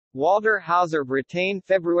Walter Hauser Brattain,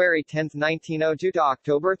 February 10, 1902 to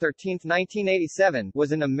October 13, 1987,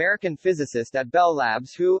 was an American physicist at Bell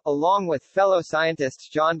Labs who, along with fellow scientists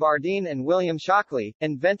John Bardeen and William Shockley,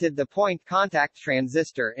 invented the point-contact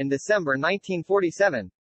transistor in December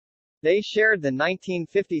 1947. They shared the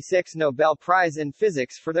 1956 Nobel Prize in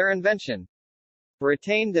Physics for their invention.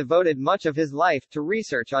 Brattain devoted much of his life to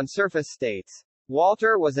research on surface states.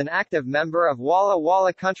 Walter was an active member of Walla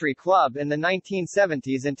Walla Country Club in the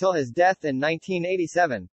 1970s until his death in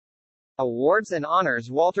 1987. Awards and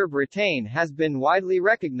honors. Walter Brattain has been widely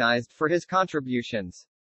recognized for his contributions.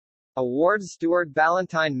 Awards: Stuart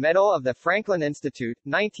Ballantine Medal of the Franklin Institute,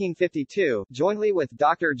 1952, jointly with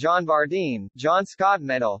Dr. John Bardeen; John Scott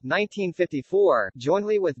Medal, 1954,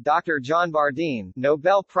 jointly with Dr. John Bardeen;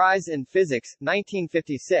 Nobel Prize in Physics,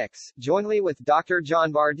 1956, jointly with Dr.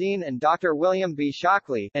 John Bardeen and Dr. William B.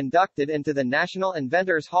 Shockley; inducted into the National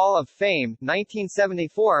Inventors Hall of Fame,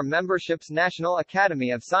 1974. Memberships: National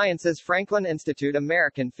Academy of Sciences, Franklin Institute,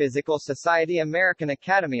 American Physical Society, American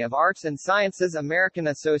Academy of Arts and Sciences, American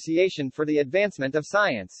Association for the Advancement of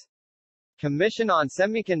Science. Commission on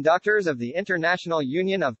Semiconductors of the International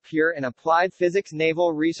Union of Pure and Applied Physics,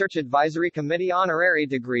 Naval Research Advisory Committee. Honorary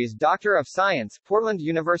degrees: Doctor of Science, Portland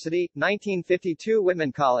University, 1952;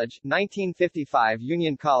 Whitman College, 1955;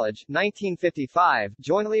 Union College, 1955,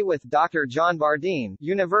 jointly with Dr. John Bardeen,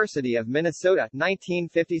 University of Minnesota,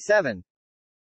 1957.